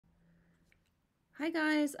Hi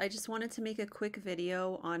guys, I just wanted to make a quick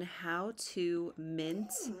video on how to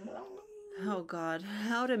mint,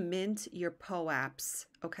 how to mint your POAPs,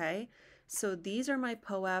 okay? So these are my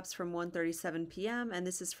POAPs from 1:37 p.m. and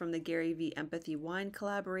this is from the Gary V Empathy Wine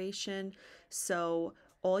collaboration. So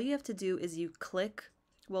all you have to do is you click,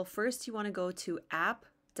 well first you want to go to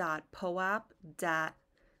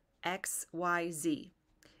app.poap.xyz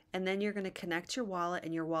and then you're going to connect your wallet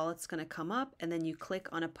and your wallet's going to come up and then you click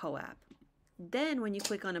on a POAP. Then when you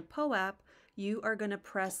click on a POAP, you are going to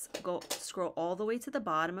scroll all the way to the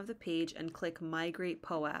bottom of the page and click Migrate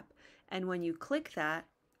POAP. And when you click that,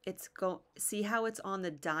 see how it's on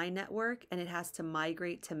the DI network and it has to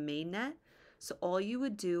migrate to mainnet. So all you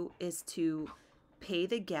would do is to pay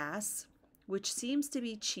the gas, which seems to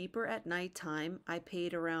be cheaper at nighttime. I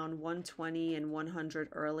paid around 120 and 100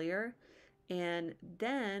 earlier. And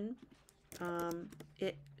then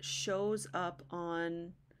it shows up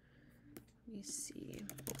on, let me see.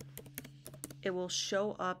 It will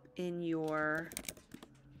show up in your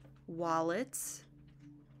wallet.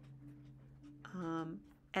 And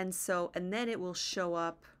then it will show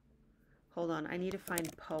up. Hold on, I need to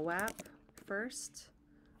find POAP first.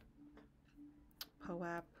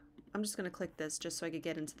 POAP. I'm just going to click this just so I could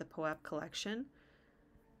get into the POAP collection.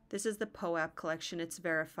 This is the POAP collection. It's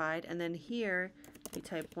verified. And then here, you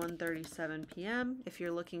type 1:37 p.m. if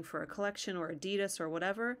you're looking for a collection or Adidas or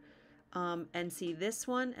whatever. And see, this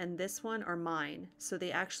one and this one are mine. So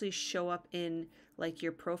they actually show up in like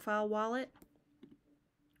your profile wallet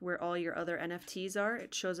where all your other NFTs are.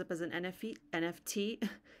 It shows up as an NFT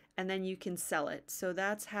and then you can sell it. So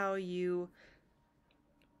that's how you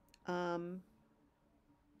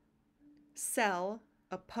sell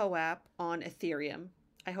a POAP on Ethereum.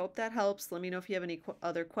 I hope that helps. Let me know if you have any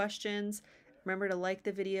other questions. Remember to like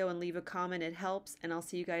the video and leave a comment. It helps. And I'll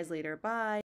see you guys later. Bye.